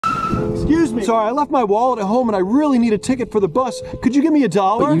Excuse me. Sorry, I left my wallet at home and I really need a ticket for the bus. Could you give me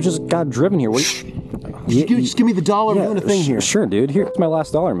 $1? But you just got driven here. What? Just give me the $1. I'm doing a thing here. Sure, dude. Here's my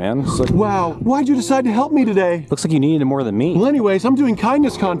last $1, man. Like, wow. Why'd you decide to help me today? Looks like you needed it more than me. Well, anyways, I'm doing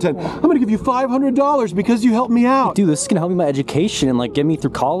kindness content. I'm gonna give you $500 because you helped me out. Dude, this is gonna help me with my education and like get me through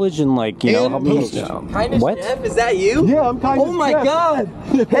college and like, you know, help me. Kindness What? Jeff, is that you? Yeah, I'm kindness. Oh my Jeff. God.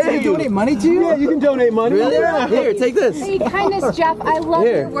 Hey, I donate money to you? Yeah, you can donate money. Really? Yeah. Here, take this. Hey, kindness, Jeff. I love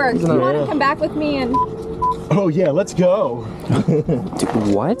your work. Do you want to come back with me and? Oh yeah, let's go.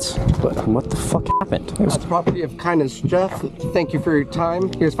 Dude, what? What the fuck happened? That's property of kindness, Jeff. Thank you for your time.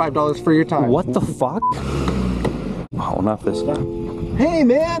 Here's $5 for your time. What the fuck? Oh, not this guy. Hey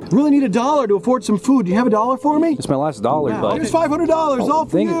man, really need $1 to afford some food. Do you have $1 for me? It's my last $1, but Here's $500, all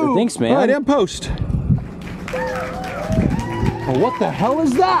for you. Thanks, man. All right, end post. Oh, what the hell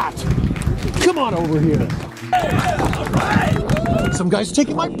is that? Come on over here. Some guy's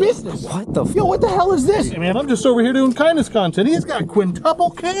taking my business. What the? Yo, what the hell is this? Hey man, I'm just over here doing kindness content. He's got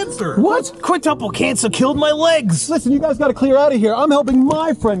quintuple cancer. What? Quintuple cancer killed my legs. Listen, you guys got to clear out of here. I'm helping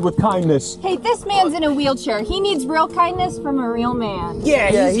my friend with kindness. Hey, this man's in a wheelchair. He needs real kindness from a real man.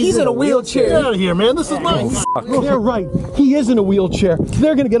 Yeah, he's in a wheelchair. Get out of here, man. This is nice. They're right. He is in a wheelchair.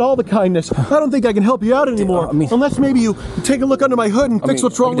 They're gonna get all the kindness. I don't think I can help you out anymore. Unless maybe you take a look under my hood and fix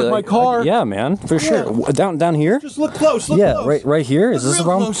what's wrong with my car. Yeah, man, for sure. Down here. Just look close. Look Yeah, close. right here. Is this the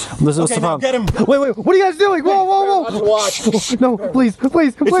problem? This is the Now problem. get him. Wait, what are you guys doing? Whoa, Not to watch. No, please,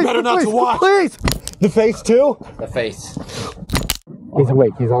 It's better not to watch. please. The face too. The face. He's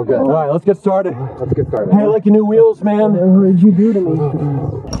awake. He's all good. All right, let's get started. Let's get started. Hey, I like your new wheels, man. What did you do to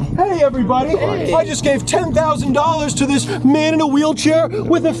me? Hey, everybody! I just gave $10,000 to this man in a wheelchair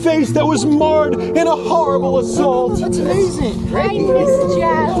with a face that was marred in a horrible assault. That's amazing. Kindness,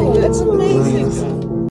 Jeff. That's amazing.